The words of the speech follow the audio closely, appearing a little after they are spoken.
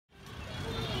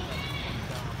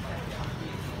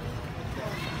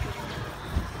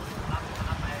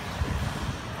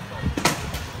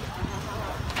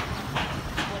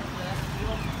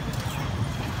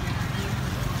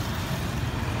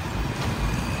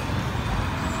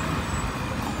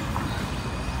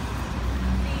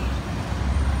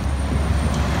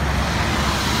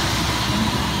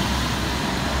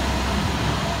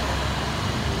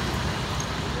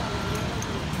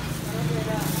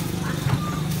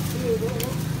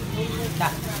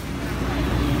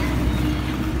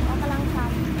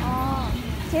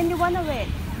When you wanna wait?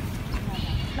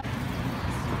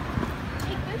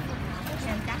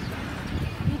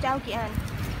 You tell Kian.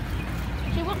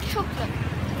 She wants chocolate.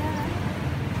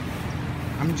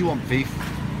 How many do you want, beef?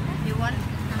 You want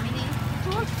how many?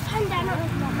 Panda no.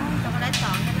 ช็อกโกแลต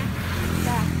2ใช่ไหม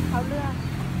จ้ะเขาเลือก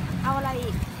เอาอะไร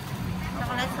อีก ช็อกโ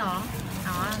กแลต2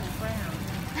อ๋อกล้วยหอม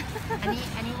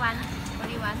อันนี้วัน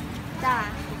จ้ะ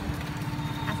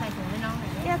เอาใส่ถุงให้น้องหน่อ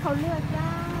ย เนี่ยเขาเลือกได้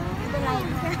ไม่เป็นไร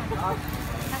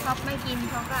ถ้าเขาไม่กิน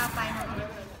เขาก็เอาไปนะ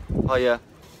Hiya,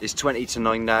 it's 20 to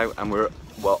 9 now and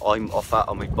I'm off out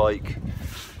on my bike.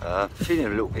 Feeling a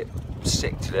little bit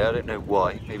sick today, I don't know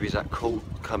why. Maybe it's that cold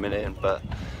coming in, but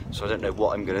so I don't know what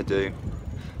I'm going to do.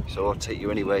 So I'll take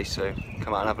you anyway, so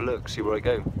come out and have a look, see where I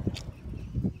go.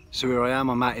 So here I am,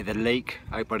 I'm out at the lake,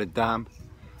 out by the dam,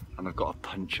 and I've got a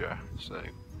puncher. So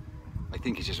I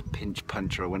think it's just a pinch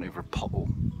puncher. I went over a pothole.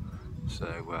 So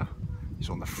it's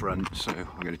on the front, so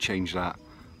I'm going to change that.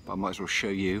 But I might as well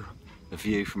show you the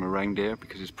view from around here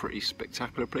because it's a pretty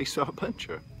spectacular place to have a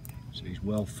puncher. So he's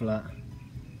well flat.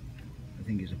 I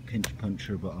think it's a pinch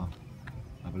puncher, but I'll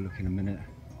have a look in a minute.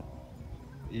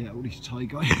 Yeah, all these Thai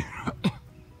guys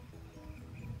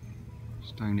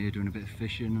just down here doing a bit of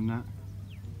fishing and that.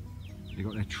 They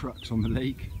got their trucks on the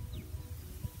lake.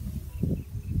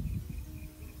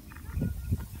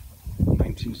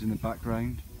 Mountains in the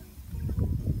background.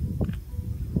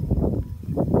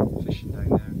 Fishing down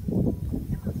there.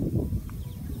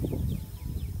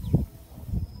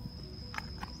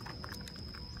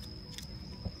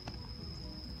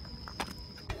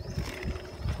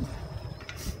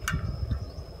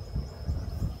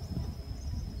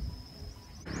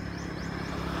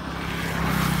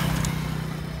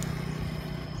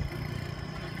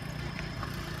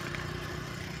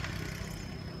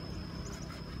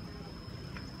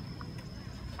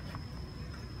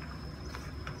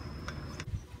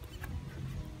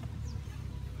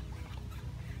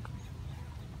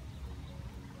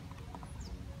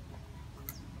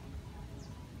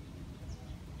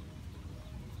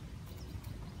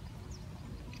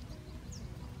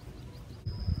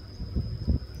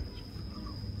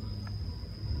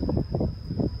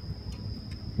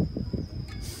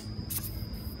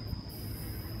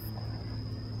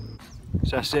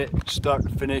 So that's it, start to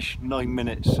finish, 9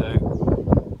 minutes, so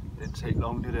didn't take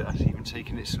long, did it? That's even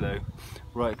taking it slow.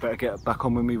 Right, better get back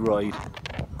on with me ride.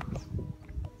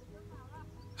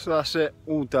 So that's it,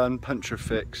 all done, puncher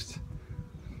fixed.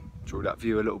 Enjoy that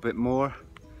view a little bit more,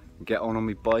 get on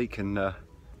my bike and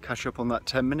catch up on that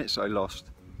 10 minutes I lost.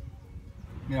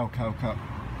 Yeah, cow cup.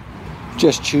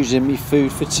 Just choosing me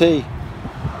food for tea.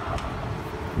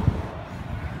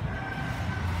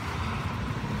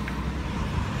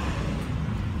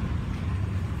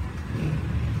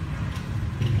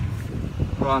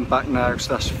 Right, I'm back now,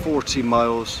 so that's 40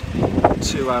 miles,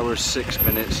 2 hours 6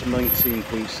 minutes,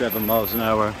 19.7 miles an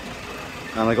hour.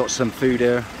 And I got some food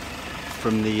here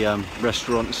from the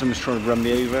restaurant. Someone's trying to run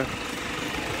me over.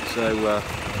 So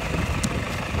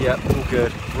yeah, all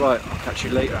good. Right, I'll catch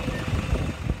you later.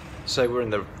 So we're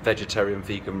in the vegetarian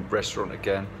vegan restaurant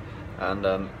again,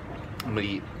 and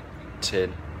me,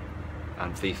 Tin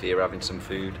and FiFI are having some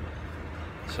food.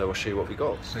 So I'll show you what we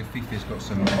got. So FiFi's got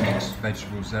some mixed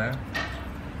vegetables there.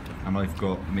 And I've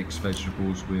got mixed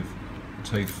vegetables with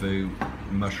tofu,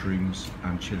 mushrooms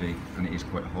and chilli, and it is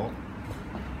quite hot.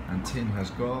 And Tin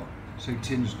has got, so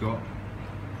Tin's got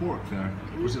pork there.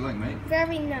 What's it like, mate?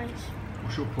 Very nice.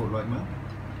 What's your pork like, mate?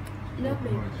 Lovely.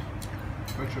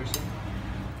 Can I try some?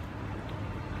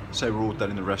 So we're all done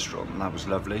in the restaurant and that was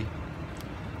lovely.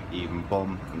 Even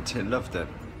Bom and Tin loved it.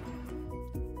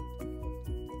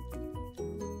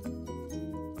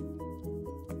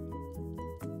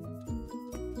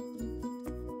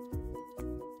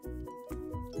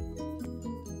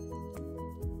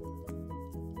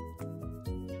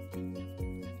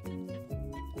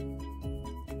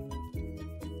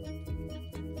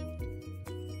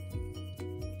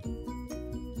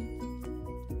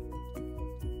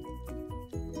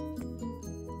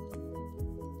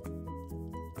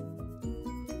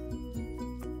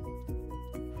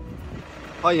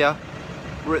 Hiya,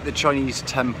 we're at the Chinese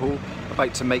temple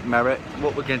about to make merit.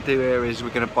 What we're going to do here is we're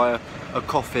going to buy a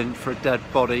coffin for a dead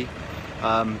body.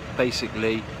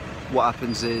 Basically what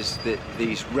happens is that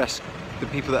the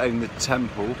people that own the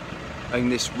temple own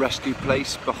this rescue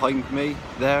place behind me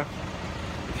there,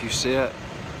 if you see it.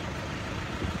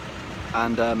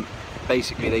 And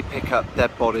basically they pick up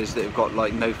dead bodies that have got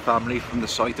like no family from the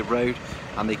side of the road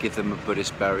and they give them a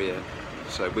Buddhist burial.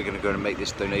 So we're going to go and make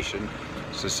this donation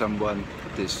so someone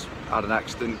that's had an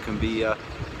accident can be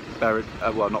buried,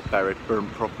 well not buried,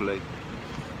 burned properly.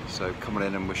 So come on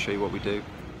in and we'll show you what we do.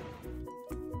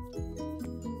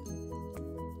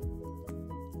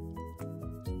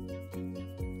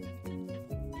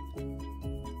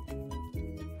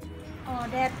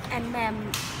 dad and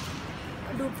ma'am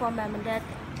do for ma'am and dad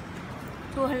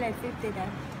 250 then.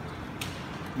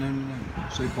 No.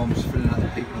 So Bom's filling out the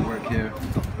paperwork here.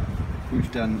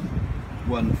 We've done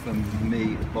one from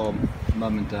me, Bom,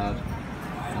 Mum and Dad,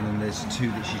 and then there's two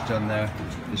that she's done there.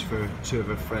 It's for two of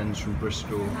her friends from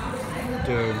Bristol,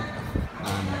 Dern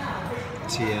and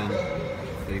Tien.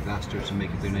 They've asked her to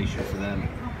make a donation for them.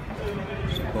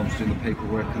 So Bom's doing the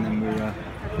paperwork, and then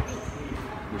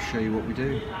we'll show you what we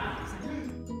do.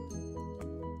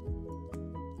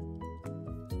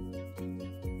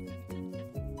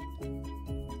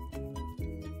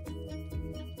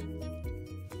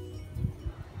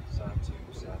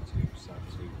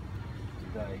 Satu.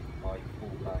 Today, I,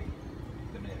 Paul Bown,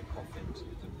 donate a coffin to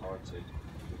the departed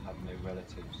who have no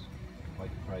relatives. I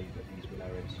pray that these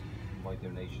merits and my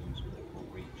donations will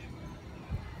reach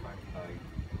Frank Bown,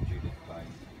 Judith Bown,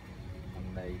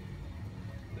 and may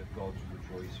the gods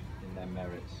rejoice in their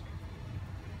merits.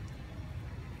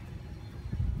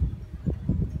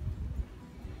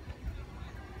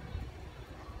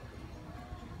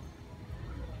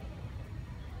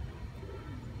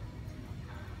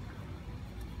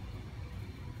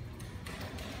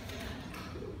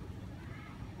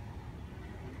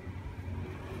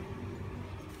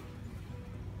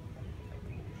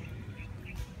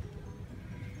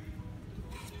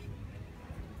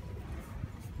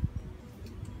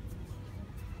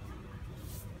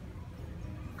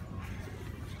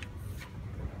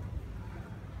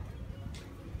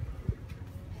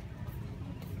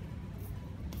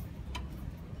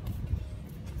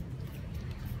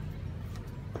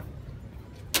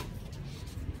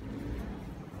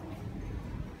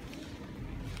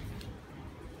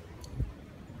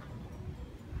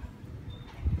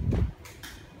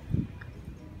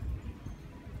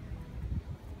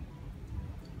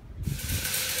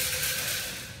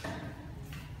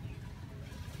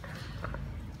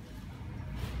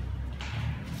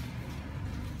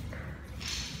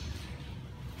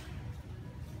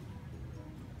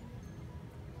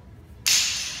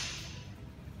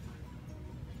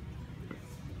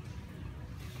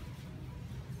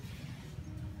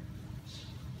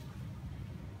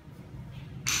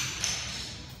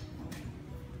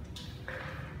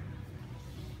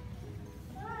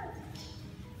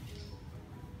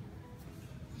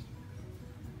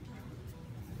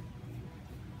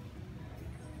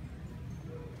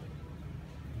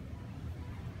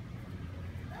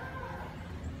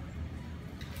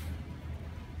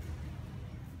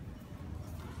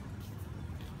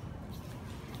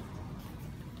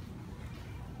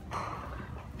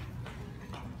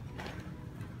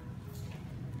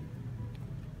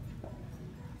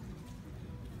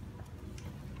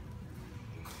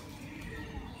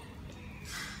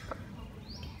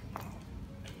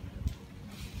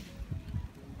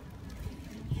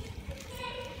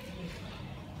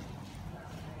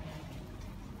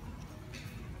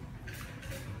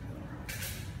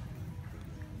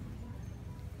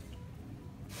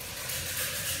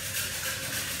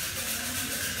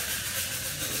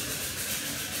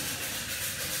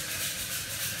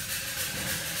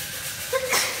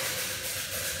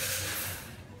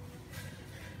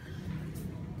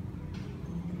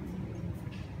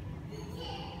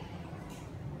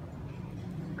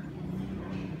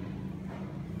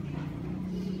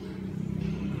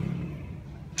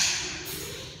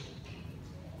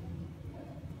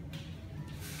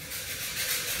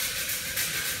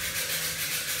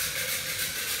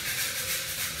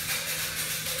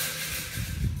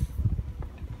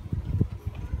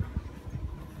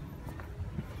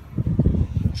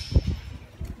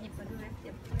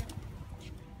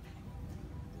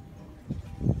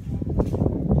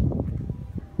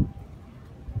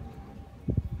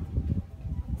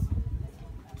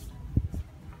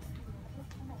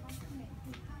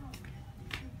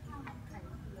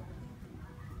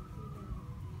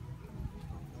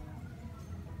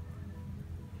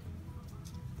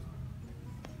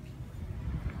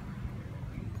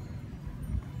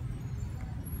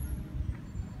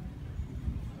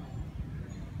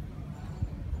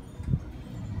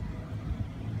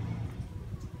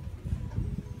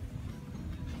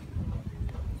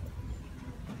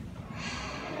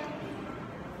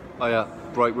 Oh yeah,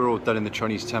 right, we're all done in the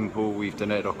Chinese temple. We've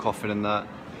donated our coffin and that.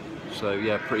 So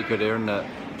yeah, pretty good here, isn't it?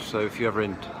 So if you're ever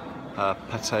in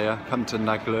Pattaya, come to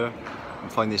Naglur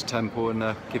and find this temple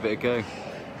and give it a go.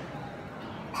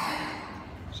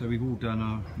 So we've all done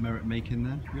our merit making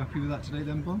then. You happy with that today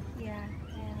then, Bon? Yeah.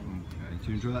 Okay, do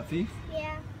you enjoy that, Thief?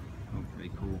 Yeah. Okay,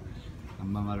 cool. And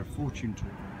Mum had a fortune to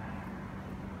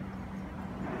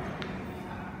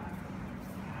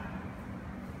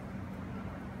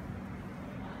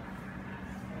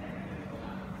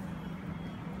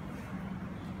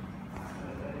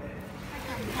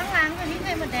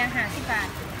หมดแดง50 บาท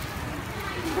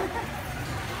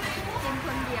กินค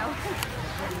นเดียว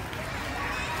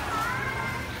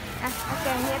อ่ะเอาแก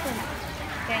งเฮ็ดเลยนะ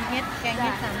แกงเฮ็ด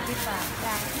30 บาทไ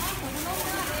ด้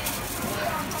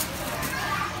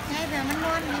ไงเดี๋ยวมัน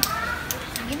ร้อนนี่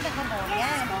ยิ้มแต่เขาบอกแ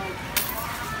ย่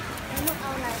ลูกเอา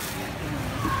อะไร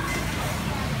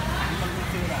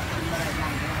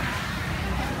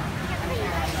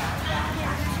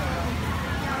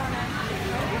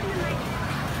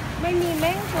ไม่มีแม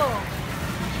งโก้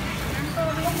ก็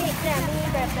มีแต่มี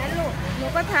แบบนั้นลูกหนู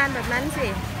ก็ทานแบบนั้นสิ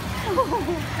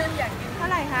อยากกินเท่า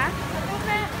ไหร่คะลูกแ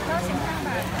ม่95 บ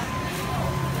าท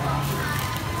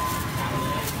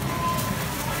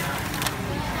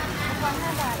ฟัง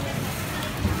5 บาท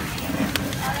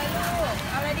อะไรลูก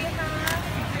อะไรดีคะ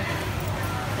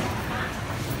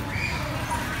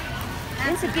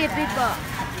นี่สกีบิดบ่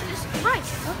right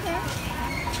okay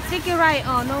sticky right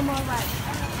or no more right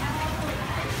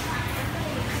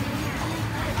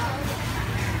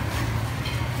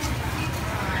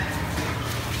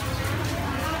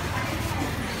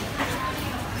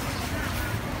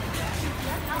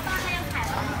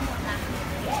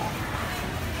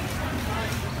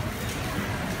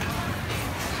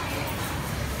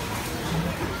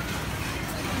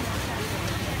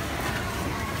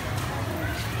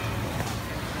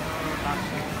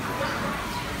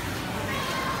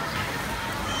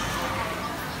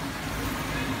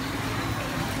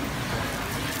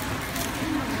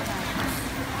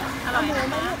เอาหมู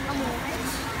ไหมลูกเอาหมูไหม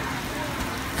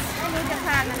ไม่รู้จะท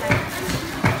านอะไร